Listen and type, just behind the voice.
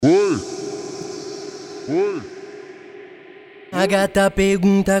A gata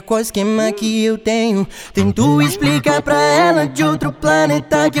pergunta qual esquema que eu tenho. Tento explicar pra ela de outro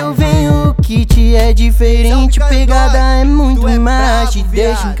planeta que eu venho. O kit é diferente, pegada é muito mais. Te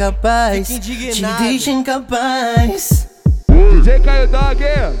deixa incapaz, te deixa incapaz. DJ.Caaio, Doog,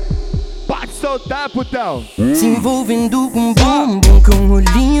 pode soltar, putão. Se envolvendo com bumbum, com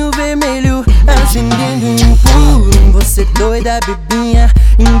olhinho vermelho, acendendo um puro. Você doida, bebinha,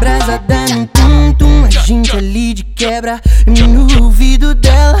 embrasada num tum-tum. A gente ali de quebra, no ouvido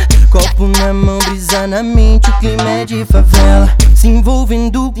dela, copo na mão, brisa na mente, o clima é de favela. Se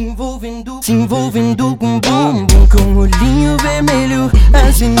envolvendo com bumbum, com olhinho vermelho,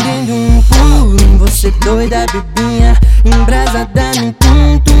 acendendo um puro. Você doida, bebinha, embrasada num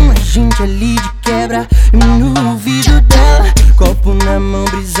tum-tum. A gente ali de quebra, no ouvido dela, copo na mão,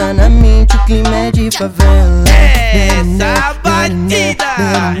 brisa na mente, o clima é de favela. Essa batida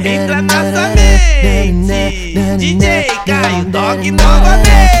entra na sua mente. DJ.Caaio, Doog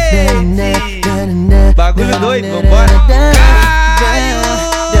novamente. Bagulho doido, vambora. Caaio,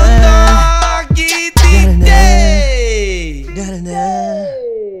 Doog, DJ.